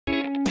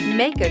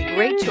Make a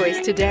great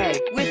choice today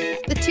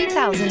with the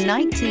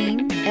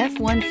 2019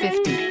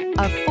 F-150.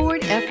 A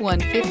Ford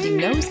F-150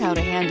 knows how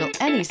to handle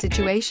any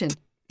situation.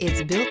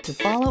 It's built to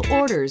follow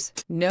orders,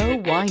 no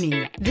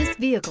whining. This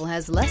vehicle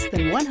has less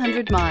than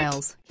 100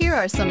 miles. Here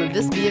are some of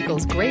this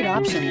vehicle's great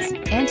options: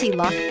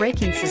 anti-lock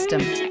braking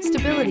system,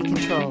 stability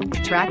control,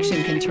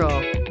 traction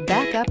control,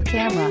 backup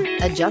camera,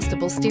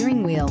 adjustable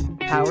steering wheel,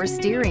 power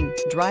steering,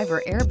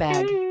 driver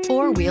airbag,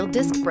 four-wheel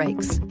disc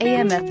brakes,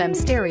 AM/FM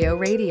stereo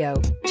radio,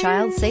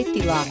 child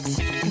safety locks.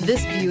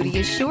 This beauty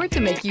is sure to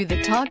make you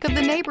the talk of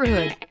the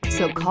neighborhood.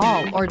 So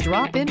call or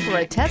drop in for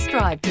a test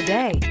drive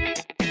today.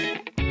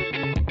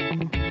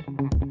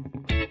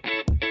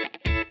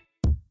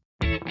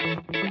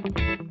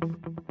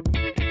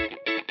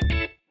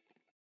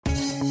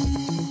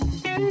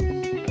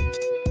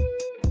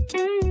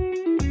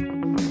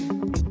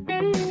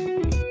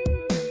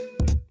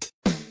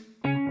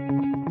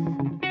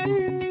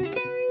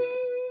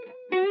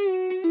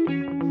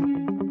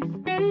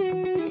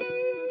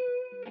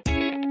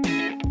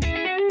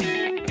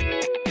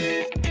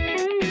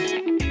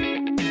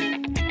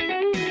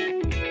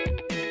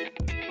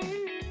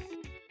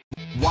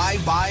 Why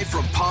buy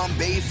from Palm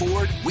Bay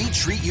Ford? We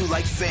treat you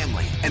like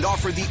family and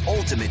offer the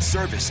ultimate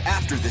service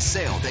after the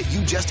sale that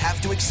you just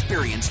have to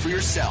experience for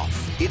yourself.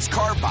 It's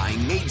car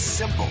buying made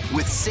simple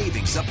with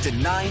savings up to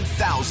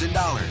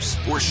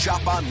 $9,000. Or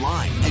shop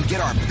online and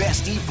get our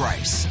best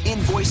e-price.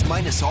 Invoice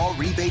minus all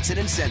rebates and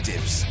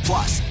incentives.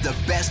 Plus, the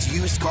best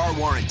used car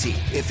warranty.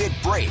 If it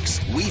breaks,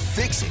 we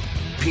fix it.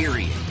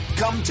 Period.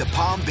 Come to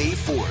Palm Bay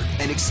Ford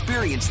and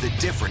experience the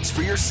difference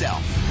for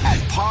yourself at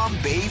Palm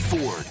Bay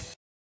Ford.